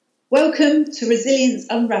Welcome to Resilience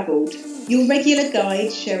Unravelled, your regular guide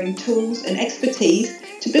sharing tools and expertise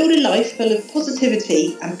to build a life full of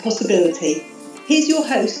positivity and possibility. Here's your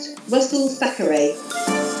host, Russell Thackeray.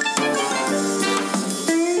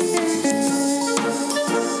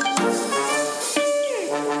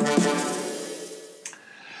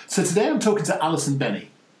 So today I'm talking to Alison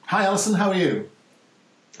Benny. Hi Alison, how are you?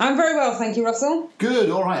 I'm very well, thank you, Russell. Good,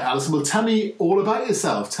 all right, Alison. Well, tell me all about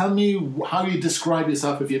yourself. Tell me how you describe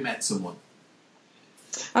yourself if you met someone.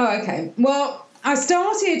 Oh, okay. Well, I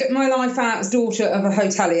started my life out as daughter of a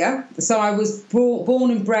hotelier. So I was born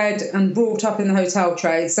and bred and brought up in the hotel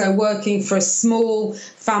trade, so working for a small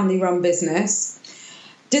family-run business.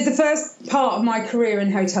 Did the first part of my career in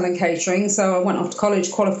hotel and catering, so I went off to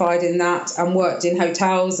college, qualified in that, and worked in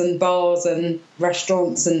hotels and bars and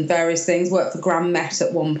restaurants and various things. Worked for Grand Met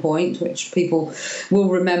at one point, which people will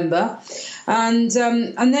remember, and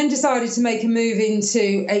then decided to make a move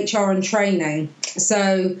into HR and training.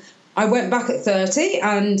 So I went back at 30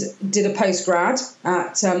 and did a postgrad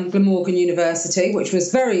at Glamorgan University, which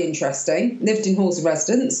was very interesting. Lived in halls of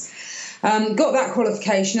residence. Got that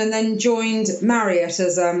qualification and then joined Marriott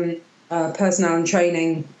as personnel and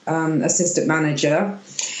training assistant manager.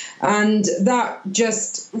 And that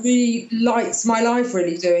just really lights my life,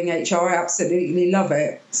 really, doing HR. I absolutely love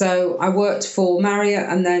it. So I worked for Marriott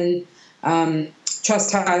and then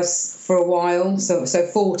Trust House for a while, so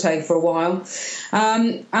Forte for a while.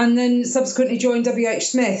 And then subsequently joined WH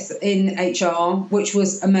Smith in HR, which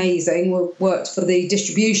was amazing. Worked for the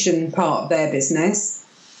distribution part of their business.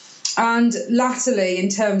 And latterly, in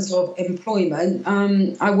terms of employment,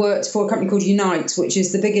 I worked for a company called Unite, which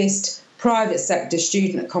is the biggest private sector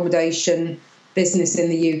student accommodation business in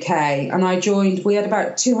the UK. And I joined, we had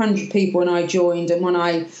about 200 people when I joined, and when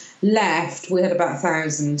I left, we had about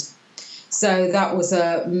 1,000. So that was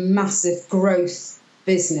a massive growth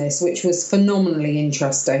business, which was phenomenally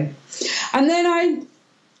interesting. And then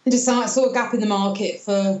I saw a gap in the market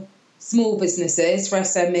for small businesses, for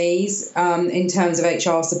SMEs, in terms of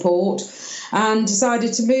HR support, and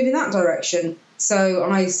decided to move in that direction. So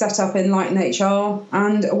I set up Enlighten HR,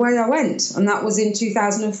 and away I went, and that was in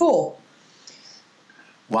 2004.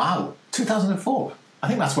 Wow, 2004. I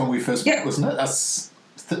think that's when we first met, wasn't it? That's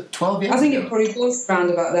 12 years ago. I think it probably was around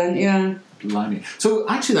about then, yeah. Blimey. So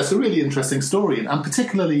actually that's a really interesting story, and I'm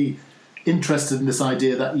particularly interested in this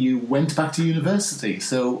idea that you went back to university.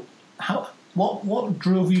 So what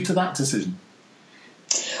drove you to that decision?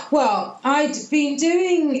 Well, I'd been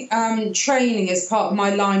doing training as part of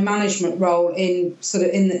my line management role in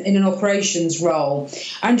an operations role,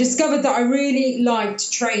 and discovered that I really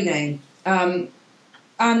liked training. And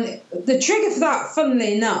the trigger for that,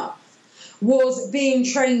 funnily enough, was being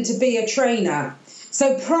trained to be a trainer.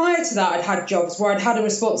 So prior to that, I'd had jobs where I'd had a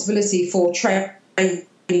responsibility for training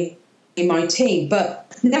in my team,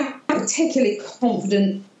 but never particularly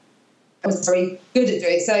confident. I was very good at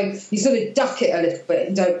doing it, so you sort of duck it a little bit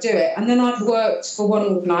and don't do it. And then I worked for one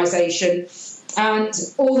organisation, and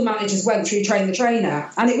all the managers went through Train the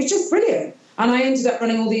Trainer, and it was just brilliant. And I ended up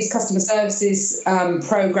running all these customer services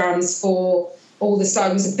programmes for all the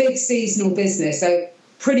staff. It was a big seasonal business, so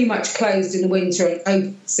pretty much closed in the winter and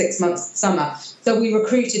open 6 months summer. So we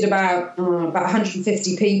recruited about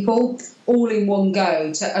 150 people, all in one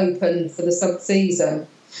go, to open for the sub-season.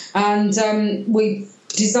 And we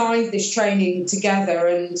designed this training together,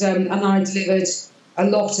 and I delivered a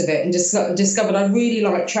lot of it, and discovered I really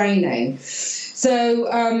like training. So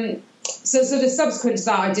sort of subsequent to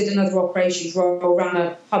that, I did another operations role, ran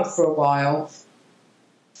a pub for a while,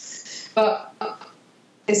 but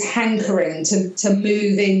this hankering to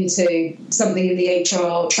move into something in the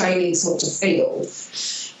HR training sort of field.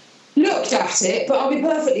 Looked at it, but I'll be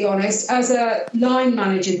perfectly honest, as a line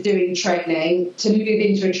manager doing training, to move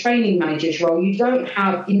into a training manager's role, you don't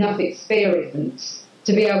have enough experience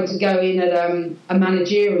to be able to go in at a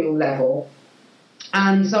managerial level.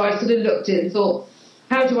 And so I sort of looked at it and thought,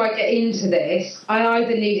 how do I get into this? I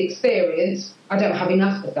either need experience, I don't have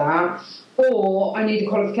enough of that, or I need a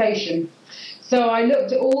qualification. So I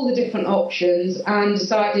looked at all the different options and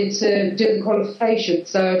decided to do the qualification.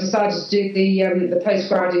 So I decided to do the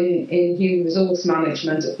postgrad in human resource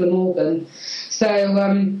management at Glamorgan. So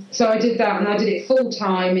I did that, and I did it full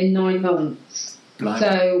time in 9 months.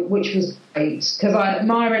 So which was great, because I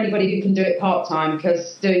admire anybody who can do it part time,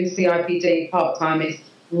 because doing CIPD part time is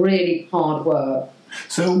really hard work.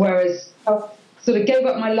 So whereas I sort of gave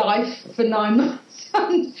up my life for 9 months.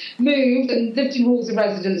 And moved and lived in halls of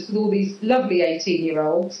residence with all these lovely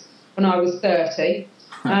 18-year-olds when I was 30.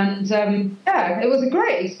 And it was a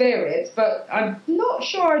great experience, but I'm not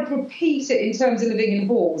sure I'd repeat it in terms of living in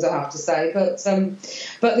halls, I have to say. But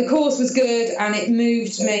the course was good, and it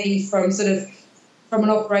moved me from an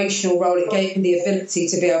operational role. It gave me the ability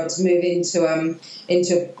to be able to move into an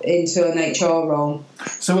HR role.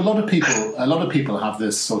 So a lot of people have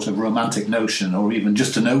this sort of romantic notion, or even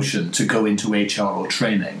just a notion, to go into HR or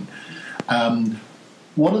training.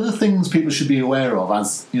 What are the things people should be aware of,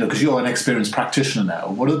 as you know, because you're an experienced practitioner now?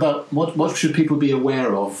 What should people be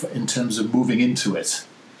aware of in terms of moving into it?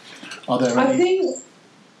 Are there any?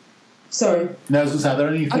 Sorry. No, I was going to say, are there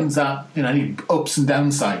any things that any ups and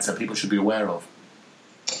downsides that people should be aware of?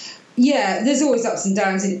 Yeah, there's always ups and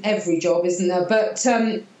downs in every job, isn't there? But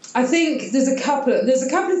I think there's a couple of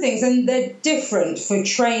things, and they're different for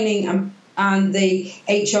training and the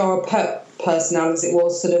HR personnel, as it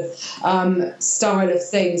was, style of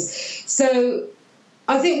things. So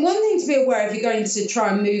I think one thing to be aware if you're going to try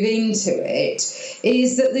and move into it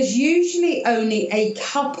is that there's usually only a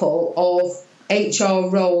couple of HR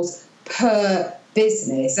roles per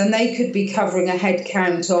business, and they could be covering a head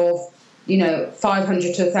count of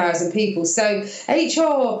 500 to 1,000 people. So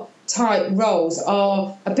HR type roles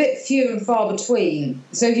are a bit few and far between.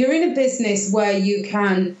 So if you're in a business where you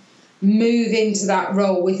can move into that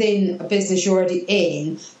role within a business you're already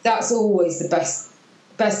in, that's always the best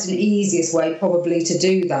and easiest way probably to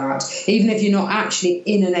do that. Even if you're not actually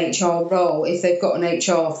in an HR role, if they've got an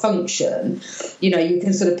HR function, you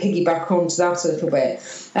can sort of piggyback onto that a little bit.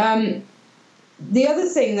 The other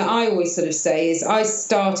thing that I always sort of say is I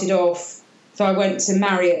started off, so I went to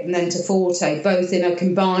Marriott and then to Forte, both in a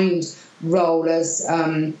combined role as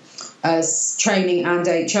training and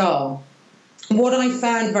HR. What I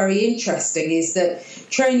found very interesting is that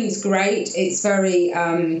training's great. It's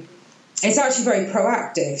it's actually very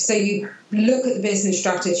proactive. So you look at the business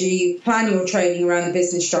strategy, you plan your training around the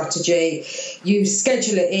business strategy, you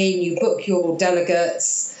schedule it in, you book your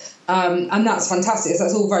delegates, and that's fantastic. So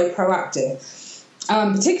that's all very proactive.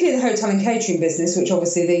 Particularly the hotel and catering business, which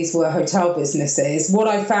obviously these were hotel businesses. What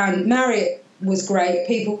I found, Marriott was great.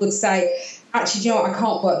 People would say, actually, you know what, I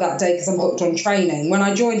can't work that day because I'm booked on training. When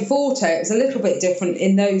I joined Forte, it was a little bit different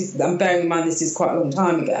in those, I'm bearing in mind this is quite a long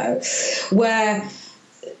time ago, where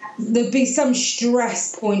there'd be some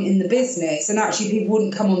stress point in the business and actually people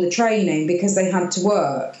wouldn't come on the training because they had to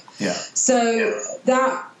work. Yeah. So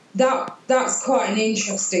that's quite an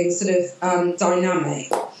interesting sort of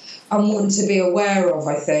dynamic and one to be aware of,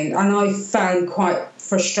 I think. And I found quite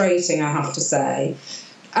frustrating, I have to say.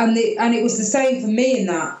 And it was the same for me in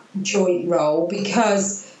that joint role,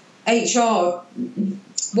 because HR,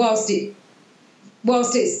 whilst it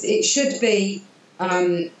should be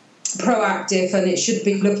proactive and it should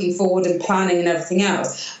be looking forward and planning and everything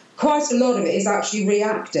else, quite a lot of it is actually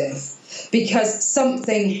reactive, because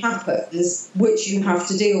something happens which you have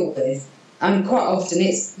to deal with, and quite often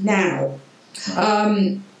it's now.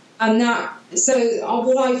 So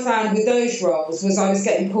what I found with those roles was I was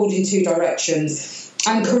getting pulled in two directions.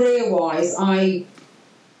 And career-wise, I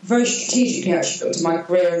very strategically actually looked at my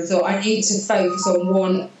career and thought I need to focus on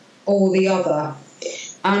one or the other.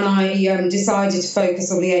 And I decided to focus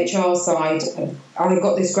on the HR side. And I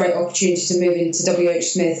got this great opportunity to move into WH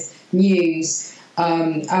Smith News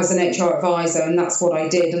as an HR advisor, and that's what I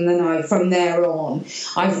did. And then from there on,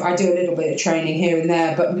 I do a little bit of training here and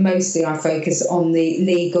there, but mostly I focus on the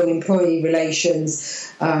legal employee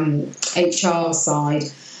relations HR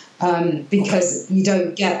side. Because you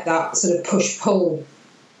don't get that sort of push-pull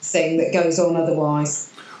thing that goes on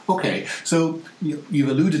otherwise. Okay, so you've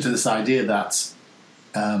alluded to this idea that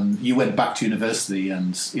you went back to university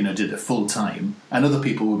and did it full time, and other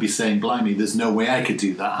people would be saying, "Blimey, there's no way I could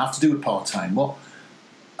do that. I have to do it part time."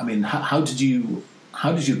 How did you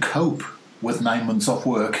cope with 9 months off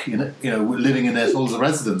work? Living in a Hull's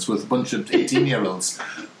residence with a bunch of 18-year-olds.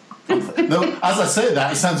 No, as I say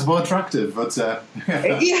that, it sounds more attractive, but yeah.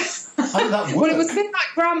 How did that work? Well, it was a bit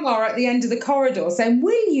like Grandma at the end of the corridor saying,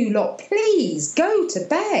 "Will you lot please go to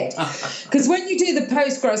bed?" Because when you do the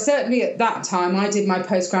postgrad, certainly at that time, I did my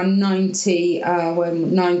postgrad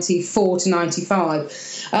 94 to 95.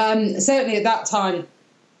 Certainly at that time,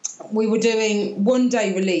 we were doing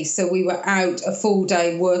one-day release, so we were out a full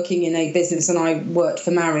day working in a business, and I worked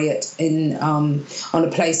for Marriott on a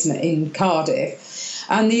placement in Cardiff.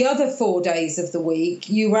 And the other 4 days of the week,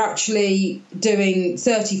 you were actually doing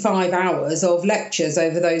 35 hours of lectures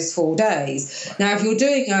over those 4 days. Now, if you're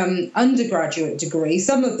doing undergraduate degree,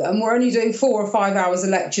 some of them were only doing 4 or 5 hours of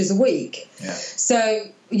lectures a week. Yeah. So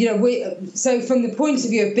so from the point of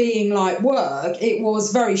view of being like work, it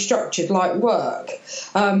was very structured like work,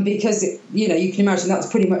 because you can imagine that's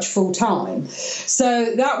pretty much full time.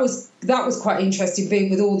 So that was quite interesting, being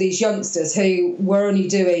with all these youngsters who were only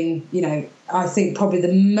doing, I think probably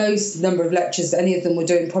the most number of lectures any of them were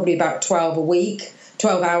doing, probably about 12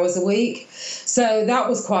 hours a week. So that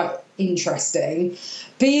was quite interesting.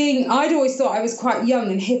 I'd always thought I was quite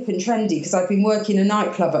young and hip and trendy, because I'd been working in a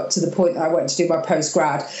nightclub up to the point that I went to do my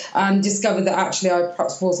postgrad, and discovered that actually I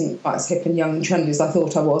perhaps wasn't quite as hip and young and trendy as I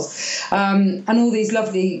thought I was. And all these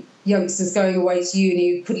lovely youngsters going away to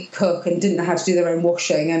uni who couldn't cook and didn't know how to do their own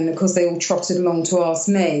washing, and of course they all trotted along to ask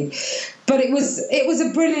me. But it was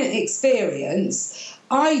a brilliant experience.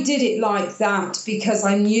 I did it like that because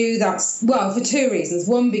I knew for two reasons.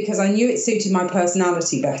 One, because I knew it suited my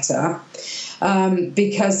personality better.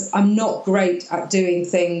 Because I'm not great at doing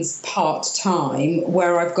things part-time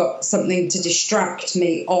where I've got something to distract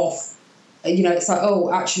me off. It's like,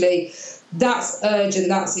 oh, actually, that's urgent,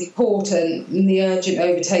 that's important, and the urgent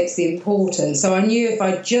overtakes the important. So I knew if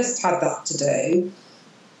I just had that to do,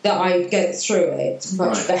 that I'd get through it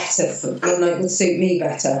much better, and it would suit me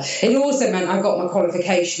better. It also meant I got my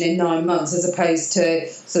qualification in 9 months as opposed to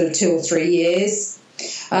sort of 2 or 3 years.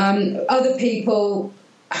 Other people...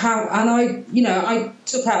 and I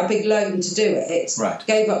took out a big loan to do it. Right.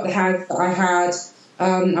 Gave up the house that I had.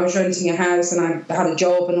 I was renting a house and I had a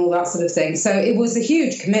job and all that sort of thing. So it was a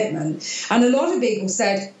huge commitment. And a lot of people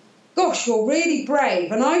said, gosh, you're really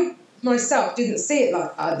brave. And I myself didn't see it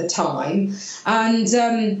like that at the time. And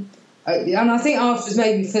I think afterwards,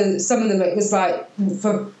 maybe for some of them, it was like,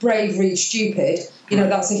 for bravery, stupid.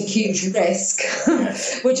 That's a huge risk,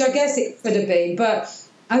 which I guess it could have been. But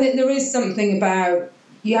I think there is something about,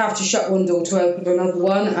 you have to shut one door to open another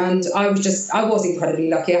one, and I was incredibly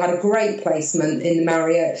lucky. I had a great placement in the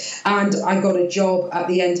Marriott, and I got a job at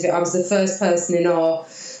the end of it. I was the first person in our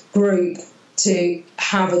group to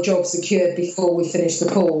have a job secured before we finished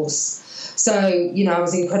the course. So, I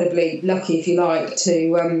was incredibly lucky, if you like, to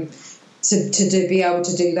be able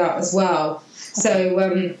to do that as well.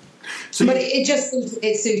 But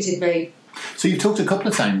it suited me. So you've talked a couple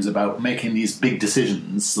of times about making these big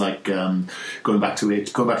decisions, like going back to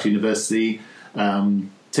university,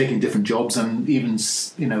 taking different jobs, and even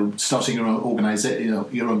starting your own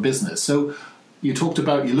your own business. So you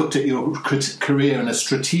looked at your career in a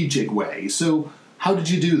strategic way. So how did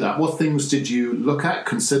you do that? What things did you look at,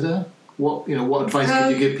 consider? What advice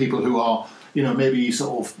could you give people who are maybe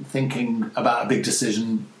sort of thinking about a big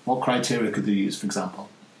decision? What criteria could they use, for example?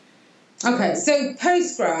 Okay, so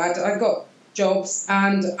post-grad, I got jobs,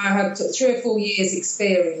 and I had 3 or 4 years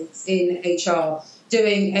experience in HR,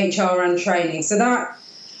 doing HR and training. So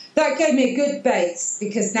that gave me a good base,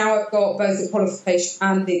 because now I've got both the qualification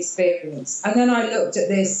and the experience. And then I looked at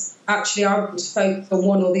this, actually I want to focus on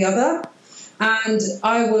one or the other. And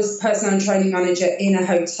I was personnel and training manager in a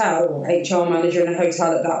hotel, or HR manager in a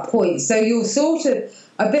hotel at that point. So you're sort of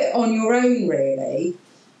a bit on your own, really,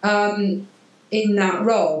 in that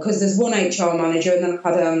role, because there's one HR manager and then I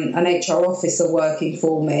had an HR officer working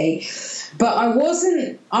for me. But I was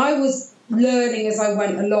learning as I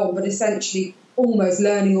went along, but essentially almost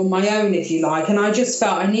learning on my own, if you like. And I just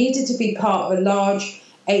felt I needed to be part of a large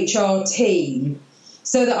HR team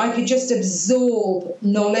so that I could just absorb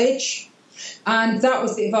knowledge. And that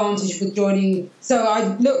was the advantage with joining. So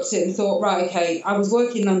I looked at it and thought, right, okay, I was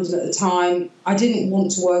working in London at the time. I didn't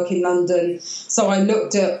want to work in London. So I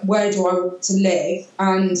looked at where do I want to live.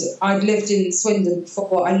 And I'd lived in Swindon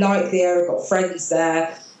before. I liked the area, got friends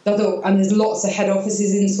there. I thought, and there's lots of head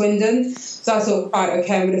offices in Swindon. So I thought, right,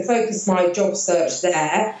 okay, I'm going to focus my job search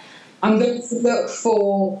there. I'm going to look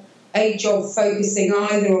for a job focusing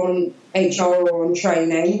either on HR or on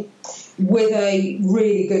training, with a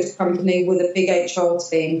really good company, with a big HR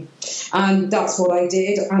team. And that's what I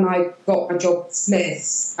did. And I got my job at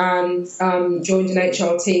Smiths and joined an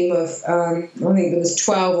HR team of, I think there was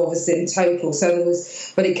 12 of us in total.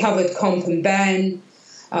 But it covered comp and ben,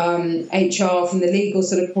 HR from the legal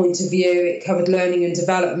sort of point of view. It covered learning and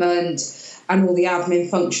development and all the admin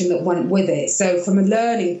function that went with it. So from a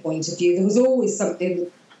learning point of view, there was always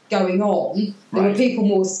something going on. There were people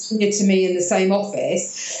more senior to me in the same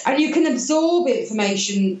office, and you can absorb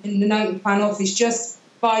information in the note and plan office just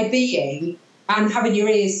by being and having your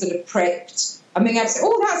ears sort of pricked and being able to say,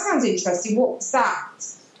 oh, that sounds interesting, what was that?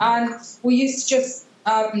 And we used to just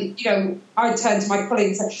I'd turn to my colleague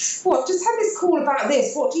and say, what, just had this call about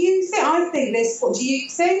this, what do you think? I think this, what do you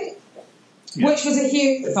think? Yeah. Which was a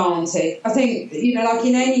huge advantage. I think, like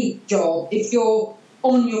in any job, if you're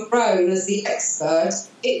on your own as the expert,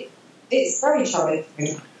 it's very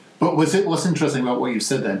challenging. But what's interesting about what you've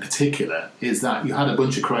said there in particular is that you had a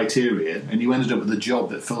bunch of criteria and you ended up with a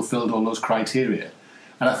job that fulfilled all those criteria.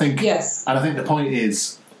 And I think Yes. And I think the point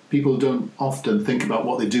is people don't often think about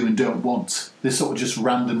what they do and don't want. They sort of just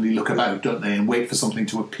randomly look about, don't they, and wait for something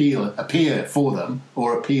to appear for them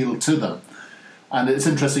or appeal to them. And it's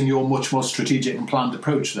interesting your much more strategic and planned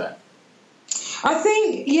approach there. I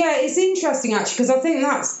think, it's interesting actually, because I think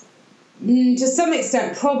that's to some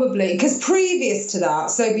extent probably, because previous to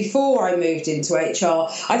that, so before I moved into HR,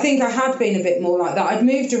 I think I had been a bit more like that. I'd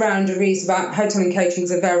moved around a reason about hotel and catering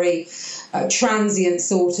is a very transient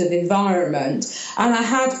sort of environment, and I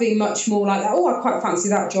had been much more like that. I quite fancy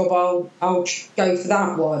that job, I'll go for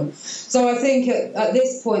that one. So I think at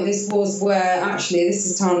this point, this was where actually this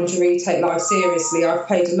is time to really take life seriously. I've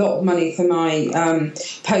paid a lot of money for my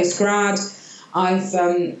post-grad. I've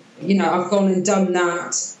gone and done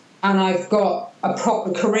that, and I've got a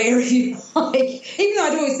proper career, if you like. Even though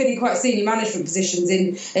I'd always been in quite senior management positions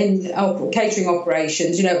in catering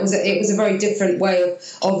operations, it was a very different way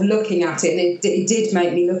of looking at it, and it did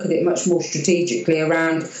make me look at it much more strategically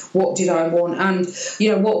around what did I want, and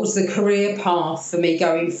what was the career path for me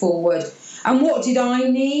going forward, and what did I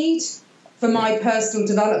need for my personal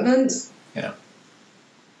development. Yeah,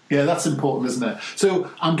 that's important, isn't it?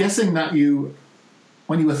 So I'm guessing that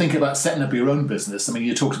when you were thinking about setting up your own business, I mean,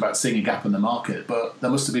 you talked about seeing a gap in the market, but there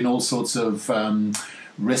must have been all sorts of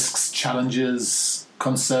risks, challenges,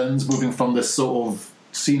 concerns moving from this sort of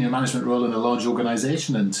senior management role in a large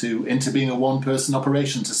organisation into being a one-person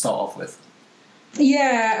operation to start off with.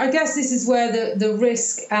 Yeah, I guess this is where the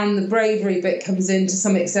risk and the bravery bit comes in to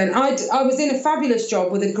some extent. I was in a fabulous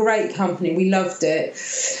job with a great company. We loved it.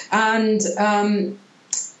 And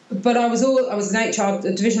but I was a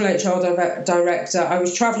divisional HR director. I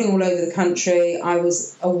was travelling all over the country. I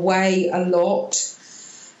was away a lot.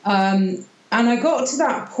 And I got to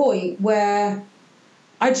that point where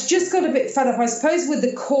I'd just got a bit fed up, I suppose, with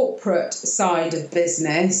the corporate side of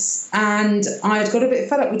business. And I'd got a bit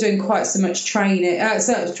fed up with doing quite so much training,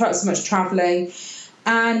 so much travelling,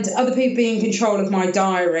 and other people being in control of my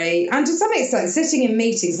diary, and to some extent sitting in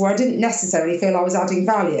meetings where I didn't necessarily feel I was adding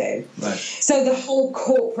value. Right. So the whole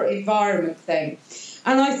corporate environment thing.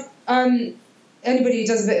 And anybody who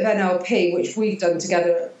does a bit of NLP, which we've done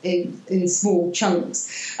together in small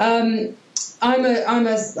chunks, I'm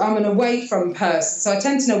an away from person, so I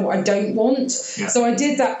tend to know what I don't want. Yeah. So I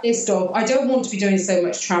did that list of, I don't want to be doing so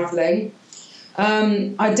much travelling.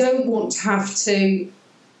 I don't want to have to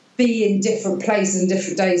be in different places and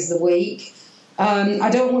different days of the week.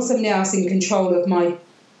 I don't want somebody else in control of my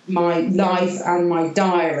life and my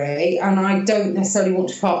diary, and I don't necessarily want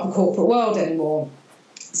to be part of the corporate world anymore.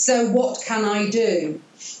 So what can I do?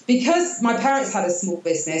 Because my parents had a small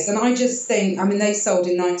business, and I just think, they sold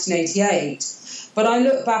in 1988, but I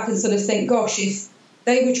look back and sort of think, gosh, if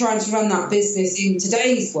they were trying to run that business in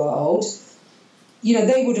today's world,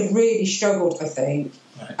 they would have really struggled, I think.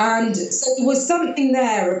 Right. And so there was something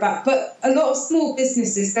there but a lot of small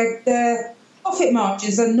businesses, their profit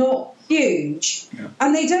margins are not huge,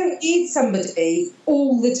 and they don't need somebody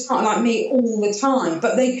all the time, like me, all the time,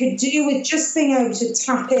 but they could do with just being able to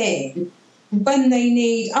tap in when they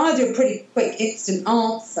need either a pretty quick instant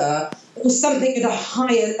answer or something at a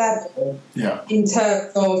higher level. In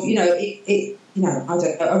terms of, I don't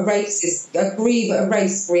know, a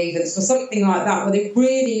race grievance or something like that, where they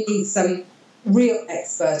really need some real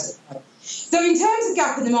expert. So in terms of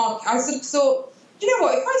gap in the market, I sort of thought, you know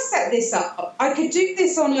what, if I set this up, I could do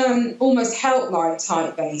this on an almost helpline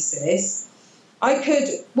type basis. I could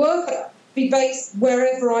be based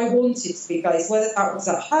wherever I wanted to be based, whether that was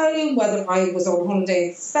at home, whether I was on holiday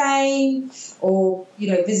in Spain, or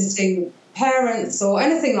visiting parents or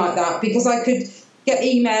anything like that, because I could get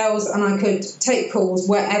emails and I could take calls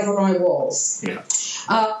wherever I was.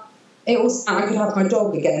 I could have my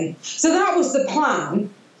dog again. So that was the plan.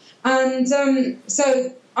 And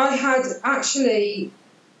so I had actually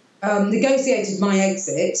negotiated my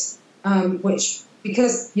exit, which,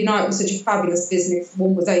 because Unite was such a fabulous business,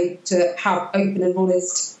 one was able to have open and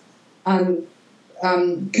honest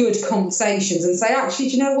good conversations and say, actually,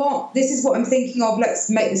 do you know what? This is what I'm thinking of. Let's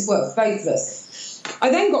make this work for both of us. I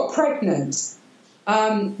then got pregnant,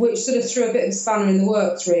 which sort of threw a bit of a spanner in the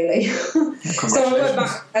works, really. So I went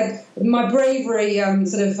back, and my bravery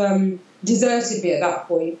deserted me at that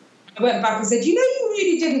point. I went back and said, you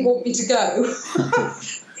really didn't want me to go.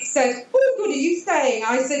 He said, what good are you staying?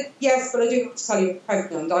 I said, yes, but I do have to tell you I'm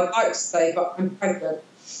pregnant. I'd like to stay, but I'm pregnant.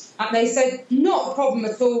 And they said, not a problem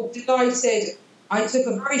at all, delighted. I took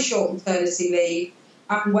a very short maternity leave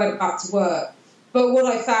and went back to work. But what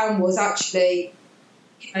I found was actually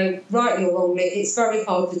rightly or wrongly, it's very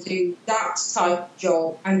hard to do that type of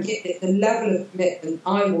job and give it the level of commitment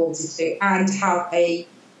I wanted to, and have a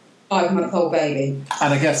 5-month-old baby.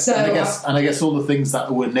 And I guess all the things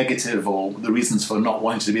that were negative, or the reasons for not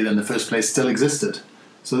wanting to be there in the first place, still existed.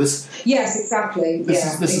 So this. Yes, exactly.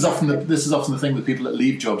 This is often the thing with people that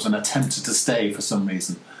leave jobs and attempted to stay for some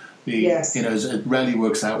reason. Yes. It rarely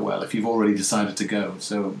works out well if you've already decided to go.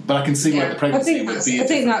 So, but I can see why the pregnancy would be. I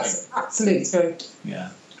think that's absolutely true.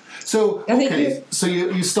 Yeah. So so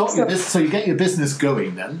you start your business. So you get your business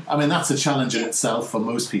going. Then I mean that's a challenge in itself for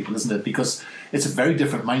most people, isn't it? Because it's a very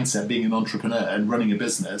different mindset being an entrepreneur and running a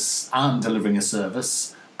business and delivering a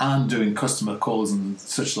service and doing customer calls and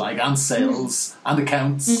such like, and sales and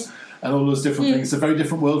accounts and all those different things. It's a very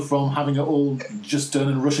different world from having it all just done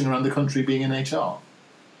and rushing around the country being in HR.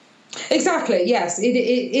 Exactly, yes, it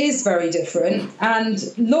is very different, and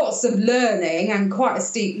lots of learning and quite a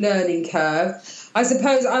steep learning curve. I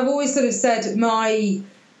suppose I've always sort of said my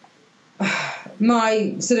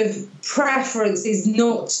sort of preference is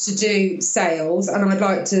not to do sales, and I'd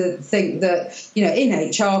like to think that, in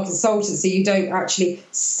HR consultancy you don't actually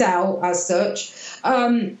sell as such.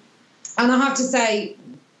 And I have to say,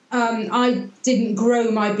 I didn't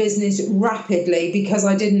grow my business rapidly because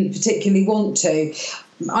I didn't particularly want to.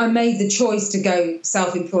 I made the choice to go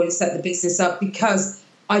self-employed and set the business up because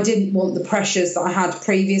I didn't want the pressures that I had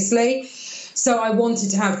previously. So I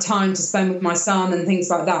wanted to have time to spend with my son and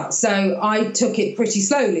things like that. So I took it pretty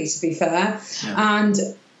slowly, to be fair. Yeah. And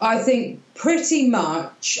I think pretty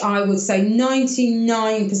much, I would say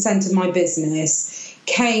 99% of my business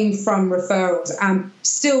came from referrals, and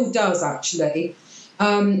still does actually.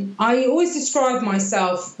 I always describe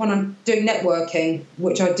myself when I'm doing networking,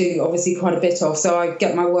 which I do obviously quite a bit of, so I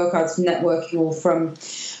get my work out from networking or from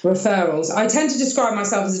referrals. I tend to describe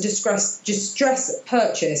myself as a distress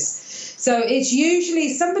purchase. So it's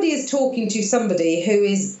usually somebody is talking to somebody who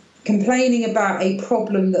is complaining about a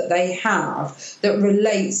problem that they have that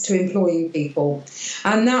relates to employing people.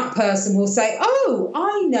 And that person will say, oh,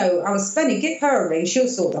 I know, Alice Benny, give her a ring, she'll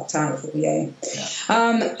sort that out for you.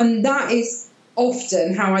 Yeah. And that is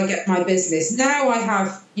often how I get my business. Now I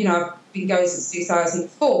have, I've been going since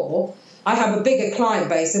 2004. I have a bigger client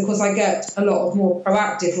base. Of course, I get a lot of more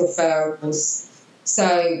proactive referrals.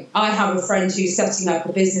 So I have a friend who's setting up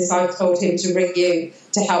a business. I've told him to ring you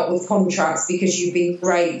to help with contracts because you've been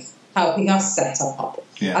great helping us set up,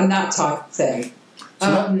 and that type of thing.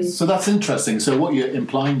 So that's interesting. So what you're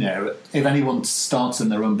implying there, if anyone starts in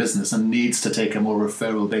their own business and needs to take a more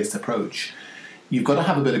referral-based approach, you've got to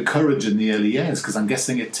have a bit of courage in the early years, because I'm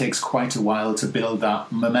guessing it takes quite a while to build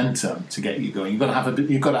that momentum to get you going. You've got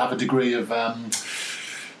to have a degree of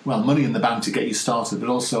money in the bank to get you started, but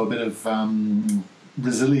also a bit of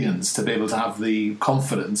resilience to be able to have the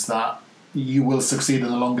confidence that you will succeed in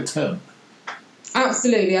the longer term.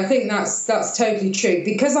 Absolutely, I think that's totally true.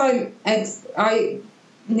 Because I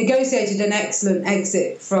negotiated an excellent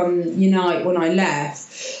exit from Unite when I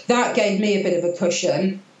left. That gave me a bit of a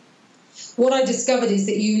cushion. What I discovered is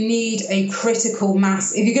that you need a critical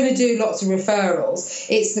mass. If you're going to do lots of referrals,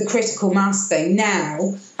 it's the critical mass thing.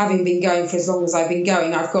 Now, having been going for as long as I've been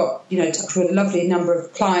going, I've got, touched with a lovely number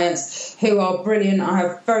of clients who are brilliant. I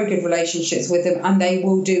have very good relationships with them, and they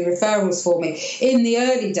will do referrals for me. In the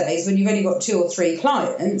early days, when you've only got 2 or 3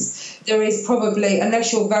 clients, there is probably,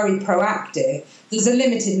 unless you're very proactive, there's a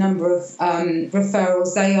limited number of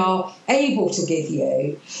referrals they are able to give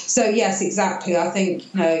you. So, yes, exactly. I think,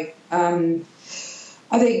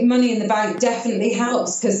 I think money in the bank definitely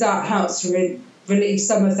helps, because that helps to relieve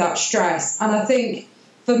some of that stress. And I think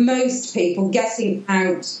for most people, getting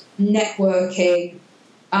out, networking,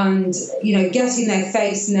 and getting their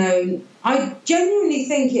face known, I genuinely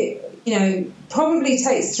think it probably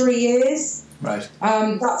takes 3 years. Right.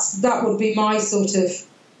 That would be my sort of,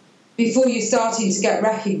 before you're starting to get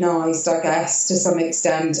recognised, I guess, to some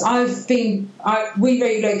extent. We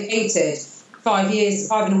relocated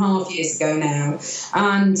 5.5 years ago now,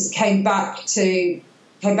 and came back to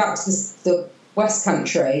the West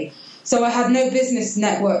Country. So I had no business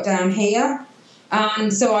network down here,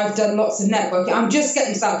 and so I've done lots of networking. I'm just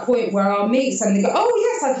getting to that point where I'll meet somebody and go,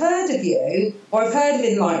 oh yes, I've heard of you, or I've heard of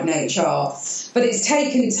Enlighten HR. But it's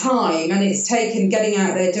taken time, and it's taken getting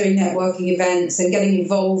out there, doing networking events and getting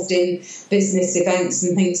involved in business events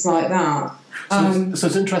and things like that. So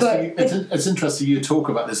it's interesting. It's interesting you talk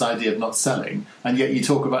about this idea of not selling, and yet you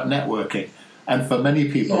talk about networking. And for many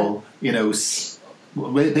people,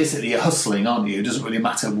 basically you're hustling, aren't you? It doesn't really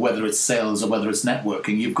matter whether it's sales or whether it's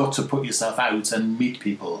networking. You've got to put yourself out and meet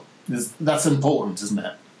people. That's important, isn't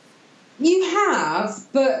it? You have,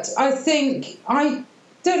 but I think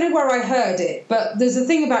don't know where I heard it, but there's a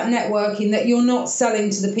thing about networking that you're not selling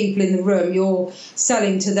to the people in the room, you're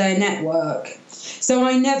selling to their network. So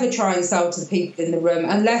I never try and sell to the people in the room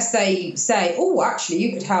unless they say, oh, actually,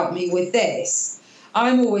 you could help me with this.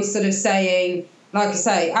 I'm always sort of saying, like I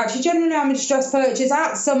say, actually, generally I'm a distress purchase.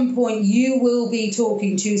 At some point, you will be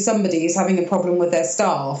talking to somebody who's having a problem with their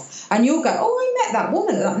staff, and you'll go, oh, I met that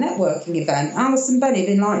woman at that networking event, Alison Benny of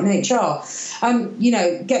Enlighten HR.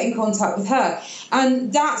 Get in contact with her.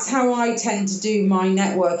 And that's how I tend to do my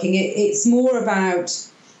networking. It's more about,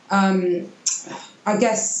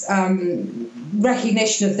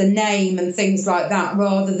 recognition of the name and things like that,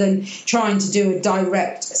 rather than trying to do a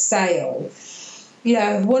direct sale.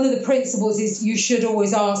 One of the principles is you should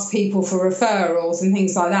always ask people for referrals and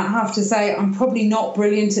things like that. I have to say, I'm probably not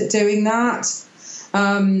brilliant at doing that.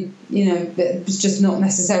 It's just not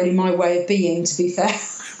necessarily my way of being, to be fair.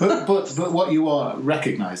 But what you are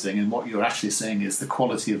recognising and what you're actually saying is the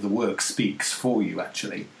quality of the work speaks for you,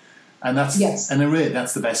 actually. And that's really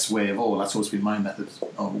that's the best way of all. That's always been my method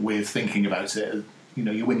or way of thinking about it.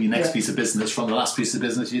 You win your next piece of business from the last piece of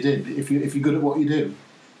business you did if you're good at what you do.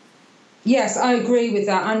 Yes, I agree with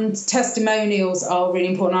that. And testimonials are really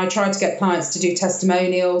important. I try to get clients to do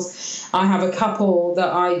testimonials. I have a couple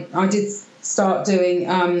that I did start doing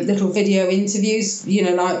little video interviews,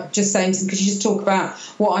 like just saying something, because you just talk about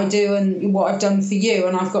what I do and what I've done for you.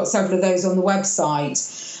 And I've got several of those on the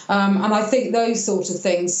website. And I think those sort of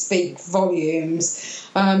things speak volumes.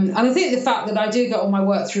 And I think the fact that I do get all my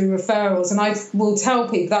work through referrals, and I will tell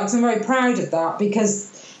people that, because I'm very proud of that,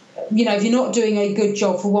 because if you're not doing a good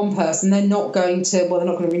job for one person, they're not going to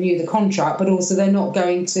renew the contract, but also they're not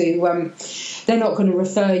going to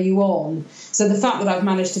refer you on. So the fact that I've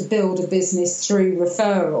managed to build a business through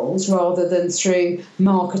referrals rather than through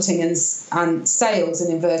marketing and sales,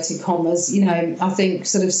 in inverted commas, I think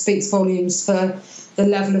sort of speaks volumes for the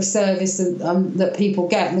level of service that people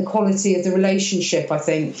get, and the quality of the relationship, I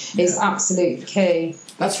think, is absolutely key.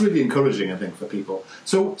 That's really encouraging, I think, for people.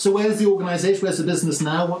 So where's the organisation? Where's the business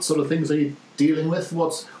now? What sort of things are you dealing with?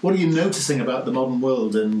 What are you noticing about the modern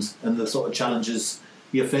world and the sort of challenges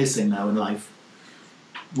you're facing now in life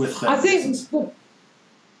with that? I think.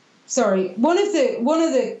 One of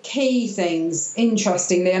the key things,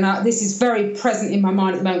 interestingly, and this is very present in my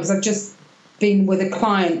mind at the moment because I've just been with a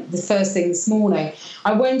client the first thing this morning.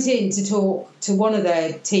 I went in to talk to one of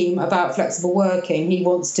their team about flexible working. He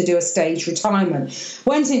wants to do a staged retirement.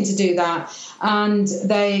 Went in to do that, and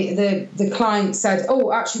the client said,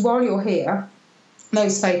 oh, actually, while you're here,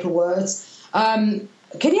 those fatal words, can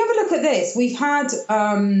you have a look at this? We've had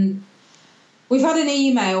an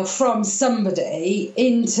email from somebody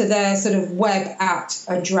into their sort of web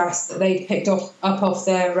address that they'd picked up off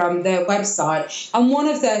their website, and one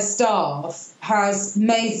of their staff has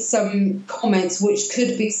made some comments which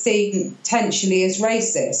could be seen potentially as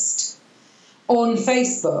racist on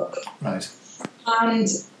Facebook. Right. And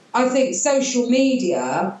I think social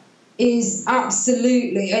media is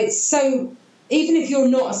it's so. Even if you're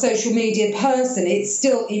not a social media person, it's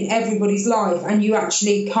still in everybody's life and you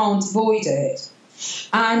actually can't avoid it.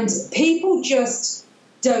 And people just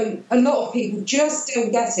don't, a lot of people just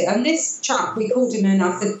don't get it. And this chap, we called him in and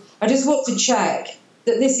I said, I just want to check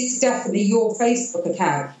that this is definitely your Facebook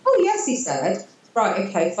account. Oh, yes, he said. Right,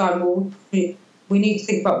 okay, fine, well, we need to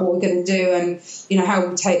think about what we're going to do and, how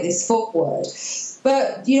we take this forward.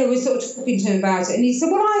 But, we're sort of talking to him about it. And he said,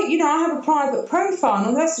 well, I have a private profile and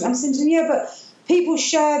all that. I'm saying to him, yeah, but people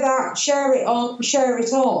share it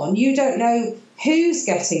on. You don't know who's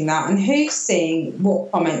getting that and who's seeing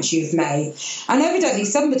what comments you've made. And evidently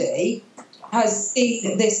somebody has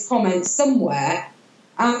seen this comment somewhere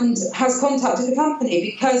and has contacted the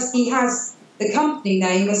company because he has the company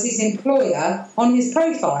name as his employer on his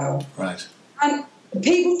profile. Right. And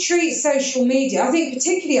people treat social media, I think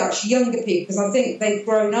particularly actually younger people, because I think they've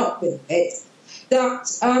grown up with it, that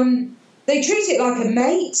they treat it like a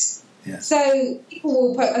mate. Yes. So people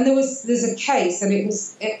will put, and there's a case, and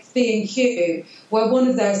it's B&Q, where one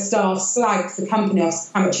of their staff slagged the company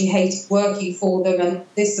off how much he hated working for them and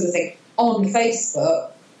this sort of thing on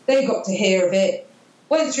Facebook. They got to hear of it,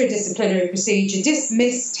 went through a disciplinary procedure,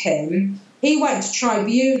 dismissed him. He went to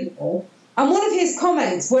tribunal, and one of his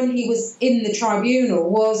comments when he was in the tribunal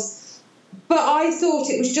was, but I thought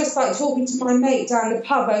it was just like talking to my mate down the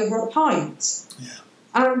pub over a pint. Yeah.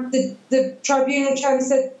 And the tribunal chairman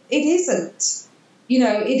said, it isn't.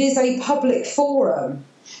 It is a public forum.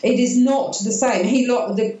 It is not the same.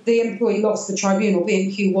 The employee lost the tribunal.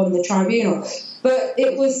 B&Q won the tribunal. But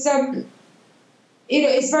it was,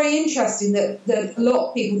 it's very interesting that a lot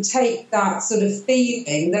of people take that sort of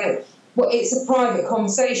feeling that well, it's a private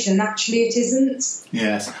conversation. Actually, it isn't.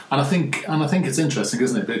 Yes, and I think it's interesting,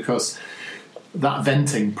 isn't it? Because that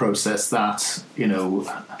venting process, that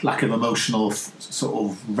lack of emotional sort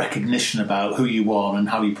of recognition about who you are and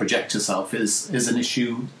how you project yourself is an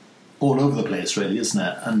issue all over the place, really, isn't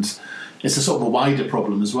it? And it's a sort of a wider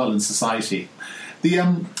problem as well in society.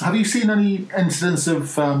 Have you seen any incidents of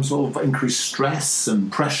sort of increased stress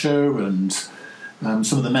and pressure and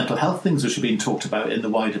some of the mental health things which are being talked about in the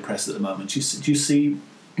wider press at the moment? Do you see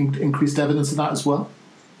increased evidence of that as well?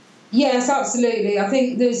 Yes, absolutely. I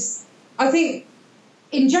think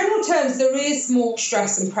in general terms there is more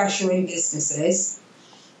stress and pressure in businesses.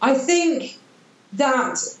 I think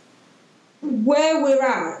that where we're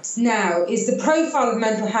at now is the profile of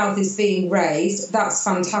mental health is being raised. That's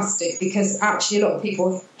fantastic, because actually a lot of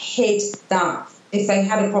people hid that. If they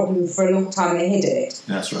had a problem for a long time, they hid it.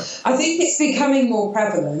 That's right. I think it's becoming more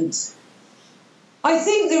prevalent. I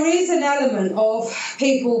think there is an element of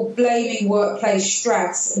people blaming workplace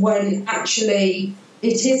stress when actually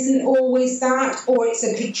it isn't always that, or it's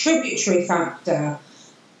a contributory factor.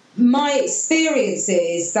 My experience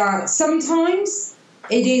is that sometimes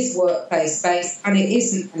it is workplace-based and it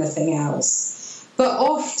isn't anything else. But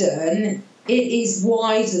often it is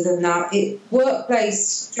wider than that. Workplace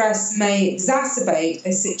stress may exacerbate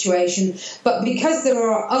a situation, but because there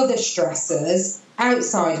are other stressors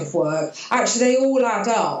outside of work, actually they all add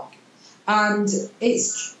up. And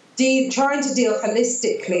it's trying to deal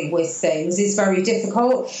holistically with things is very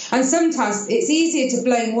difficult. And sometimes it's easier to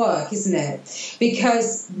blame work, isn't it?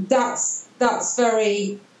 Because that's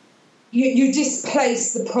very... You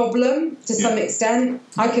displace the problem to some extent.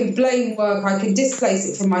 I can blame work, I can displace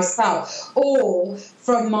it from myself or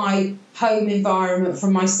from my home environment,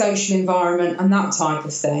 from my social environment and that type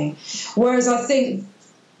of thing. Whereas I think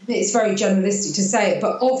it's very generalistic to say it,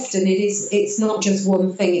 but often it's not just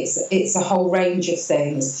one thing, it's a whole range of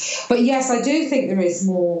things. But yes, I do think there is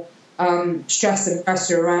more stress and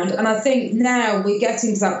pressure around. And I think now we're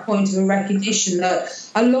getting to that point of a recognition that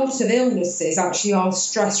a lot of illnesses actually are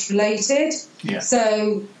stress related. Yeah.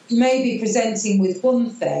 So you may be presenting with one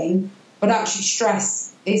thing, but actually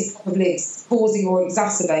stress is probably causing or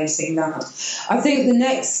exacerbating that. I think the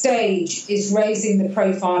next stage is raising the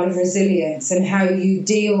profile of resilience and how you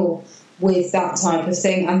deal with that type of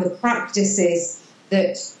thing and the practices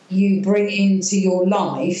that you bring into your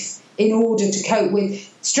life in order to cope with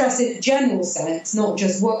stress in a general sense, not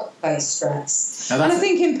just workplace stress. And I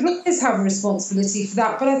think employers have a responsibility for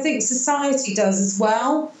that, but I think society does as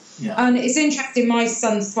well. Yeah. And it's interesting, my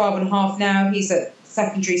son's 12 and a half now, he's at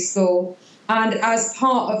secondary school, and as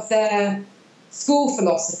part of their school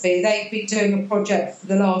philosophy, they've been doing a project for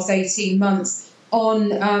the last 18 months on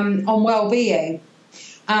well-being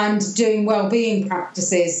and doing well-being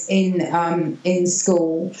practices in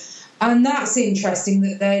school. And that's interesting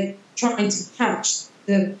that they're trying to catch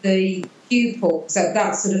the pupils at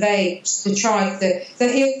that sort of age to try to... So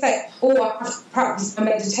he'll say, I have to practice my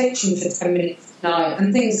meditation for 10 minutes tonight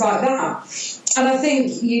and things like that. And I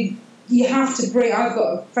think you have to bring... I've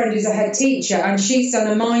got a friend who's a head teacher and she's done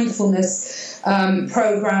a mindfulness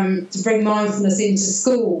programme to bring mindfulness into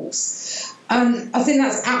schools. And I think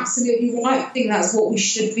that's absolutely right. I think that's what we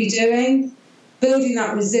should be doing, building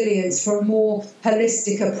that resilience for a more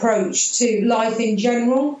holistic approach to life in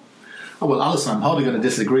general. Oh, well, Alison, I'm hardly going to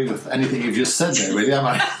disagree with anything you've just said there, really, am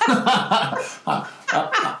I?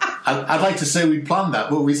 I'd like to say we planned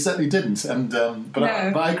that, but we certainly didn't. And but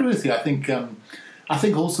I agree with you. I think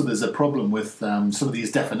also there's a problem with some of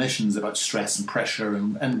these definitions about stress and pressure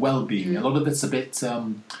and well-being. Mm. A lot of it's a bit...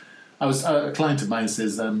 a client of mine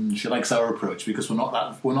says she likes our approach because we're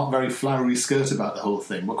not very flowery skirt about the whole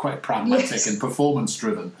thing. We're quite pragmatic and performance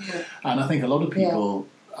driven, and I think a lot of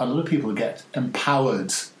people get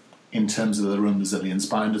empowered in terms of their own resilience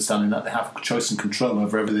by understanding that they have choice and control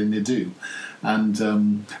over everything they do, and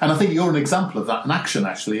I think you're an example of that in action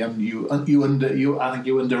actually. And I think you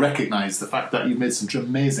under recognise the fact that you've made some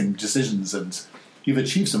amazing decisions and you've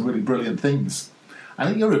achieved some really brilliant things. I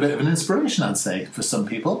think you're a bit of an inspiration, I'd say, for some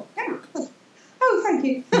people. Oh, thank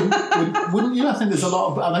you. Wouldn't you? I think there's a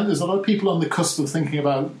lot of people on the cusp of thinking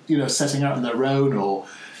about setting out on their own, or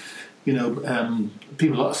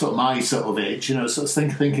people at sort of my sort of age, sort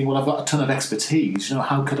of thinking, well, I've got a ton of expertise.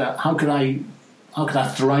 How could I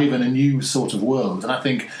thrive in a new sort of world? And I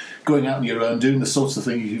think going out on your own, doing the sorts of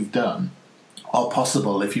things you've done, are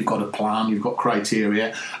possible if you've got a plan, you've got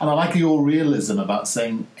criteria. And I like your realism about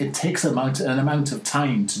saying it takes an amount of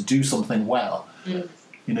time to do something well. Mm.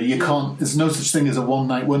 You can't... There's no such thing as a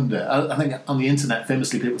one-night wonder. I think on the internet,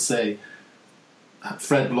 famously, people say,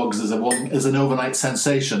 Fred blogs as an overnight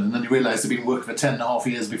sensation, and then you realise they've been working for 10.5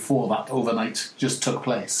 years before that overnight just took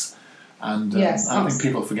place. And I think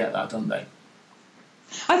people forget that, don't they?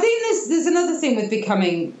 I think there's another thing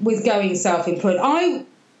with going self-employed.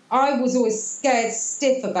 I was always scared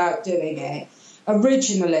stiff about doing it.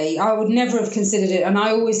 Originally, I would never have considered it, and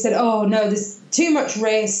I always said, "Oh no, there's too much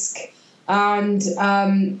risk, and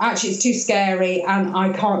actually it's too scary, and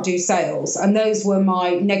I can't do sales." And those were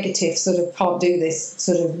my negative sort of can't do this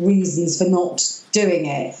sort of reasons for not doing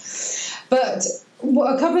it. But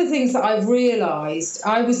a couple of things that I've realised,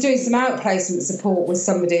 I was doing some outplacement support with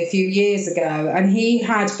somebody a few years ago, and he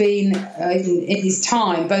had been in his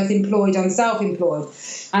time both employed and self-employed,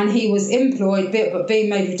 and he was employed but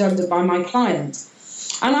being made redundant by my client.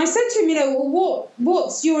 And I said to him,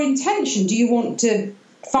 what's your intention? Do you want to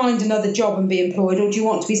find another job and be employed, or do you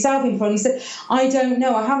want to be self-employed? And he said, I don't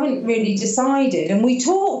know, I haven't really decided. And we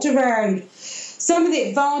talked around some of the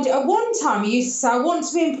advantage. At one time, he used to say, I want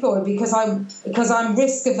to be employed because I'm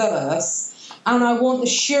risk averse and I want the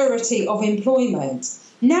surety of employment.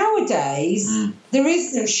 Nowadays, there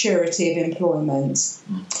is no surety of employment.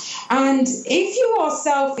 And if you are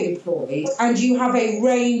self-employed and you have a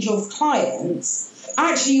range of clients,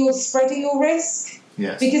 actually you're spreading your risk.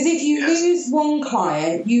 Yes. Because if you lose one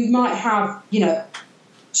client, you might have,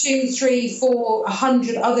 2, 3, 4,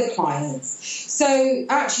 100 other clients. So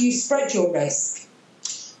actually you spread your risk.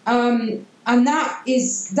 And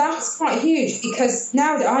that's quite huge, because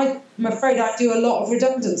now that I'm afraid I do a lot of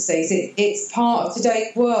redundancies. It's part of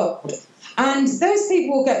today's world. And those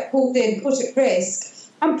people will get pulled in, put at risk,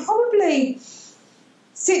 and probably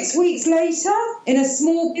 6 weeks later in a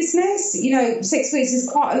small business, 6 weeks is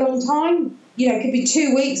quite a long time. It could be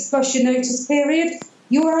 2 weeks plus your notice period.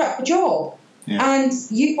 You're out of a job. Yeah. And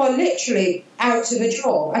you are literally out of a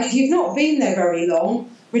job. And if you've not been there very long,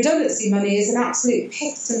 redundancy money is an absolute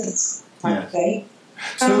pittance, frankly.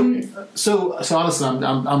 Yeah. So Alison,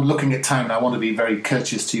 I'm looking at time. I want to be very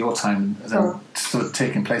courteous to your time sort of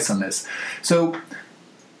taking place on this. So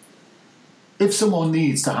if someone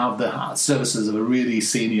needs to have the services of a really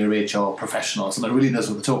senior HR professional, someone who really knows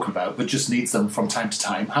what they're talking about, but just needs them from time to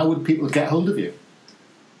time, how would people get hold of you?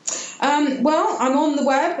 Well, I'm on the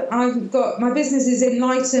web. My business is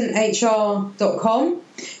enlightenhr.com,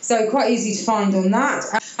 so quite easy to find on that.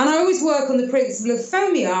 And I always work on the principle of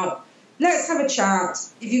phone me up, let's have a chat.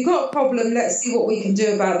 If you've got a problem, let's see what we can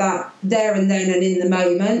do about that there and then and in the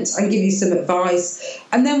moment, and give you some advice.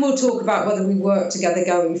 And then we'll talk about whether we work together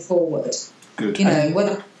going forward. Good.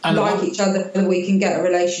 Whether we like each other, whether we can get a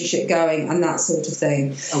relationship going, and that sort of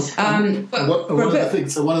thing.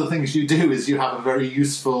 One of the things you do is you have a very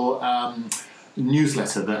useful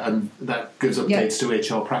newsletter that gives updates to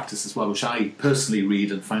HR practice as well, which I personally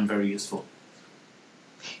read and find very useful.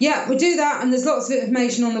 Yeah, we do that, and there's lots of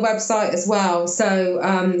information on the website as well. So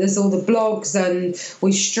there's all the blogs, and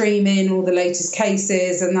we stream in all the latest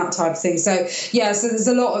cases and that type of thing. So so there's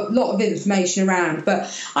a lot of information around. But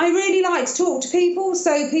I really like to talk to people.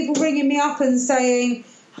 So people ringing me up and saying,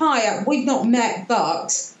 "Hi, we've not met,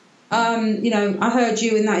 but I heard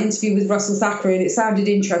you in that interview with Russell Thackeray, and it sounded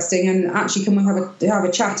interesting. And actually, can we have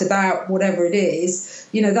a chat about whatever it is?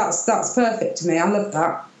 That's perfect to me. I love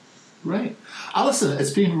that." Right. Alison, it's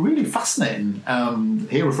been really fascinating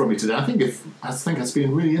hearing from you today. I think it's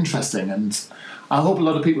been really interesting, and I hope a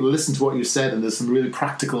lot of people listen to what you said, and there's some really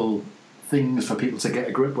practical things for people to get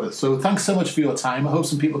a grip with. So thanks so much for your time. I hope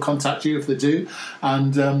some people contact you if they do,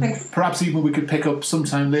 and perhaps even we could pick up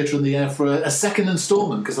sometime later in the year for a second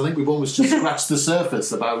instalment, because I think we've almost just scratched the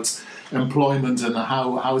surface about employment and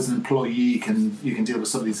how as an employee you can deal with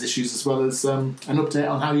some of these issues, as well as an update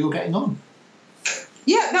on how you're getting on.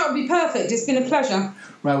 Yeah, that would be perfect. It's been a pleasure.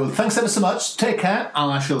 Right, well, thanks ever so much. Take care,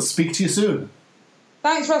 and I shall speak to you soon.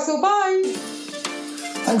 Thanks, Russell. Bye.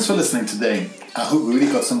 Thanks for listening today. I hope we really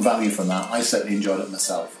got some value from that. I certainly enjoyed it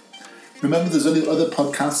myself. Remember, there's other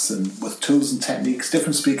podcasts and with tools and techniques,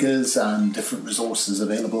 different speakers and different resources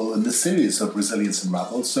available in this series of Resilience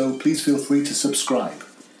Unravelled, so please feel free to subscribe.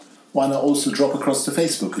 Why not also drop across to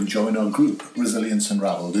Facebook and join our group, Resilience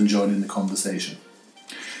Unravelled, and join in the conversation.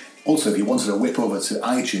 Also, if you wanted to whip over to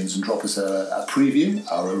iTunes and drop us a preview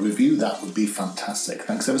or a review, that would be fantastic.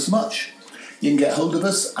 Thanks ever so much. You can get hold of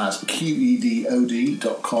us at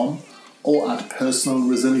qedod.com or at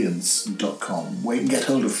personalresilience.com, where you can get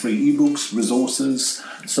hold of free ebooks, resources,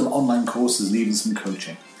 some online courses, and even some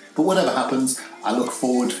coaching. But whatever happens, I look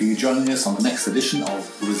forward to you joining us on the next edition of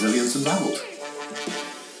Resilience Unravelled.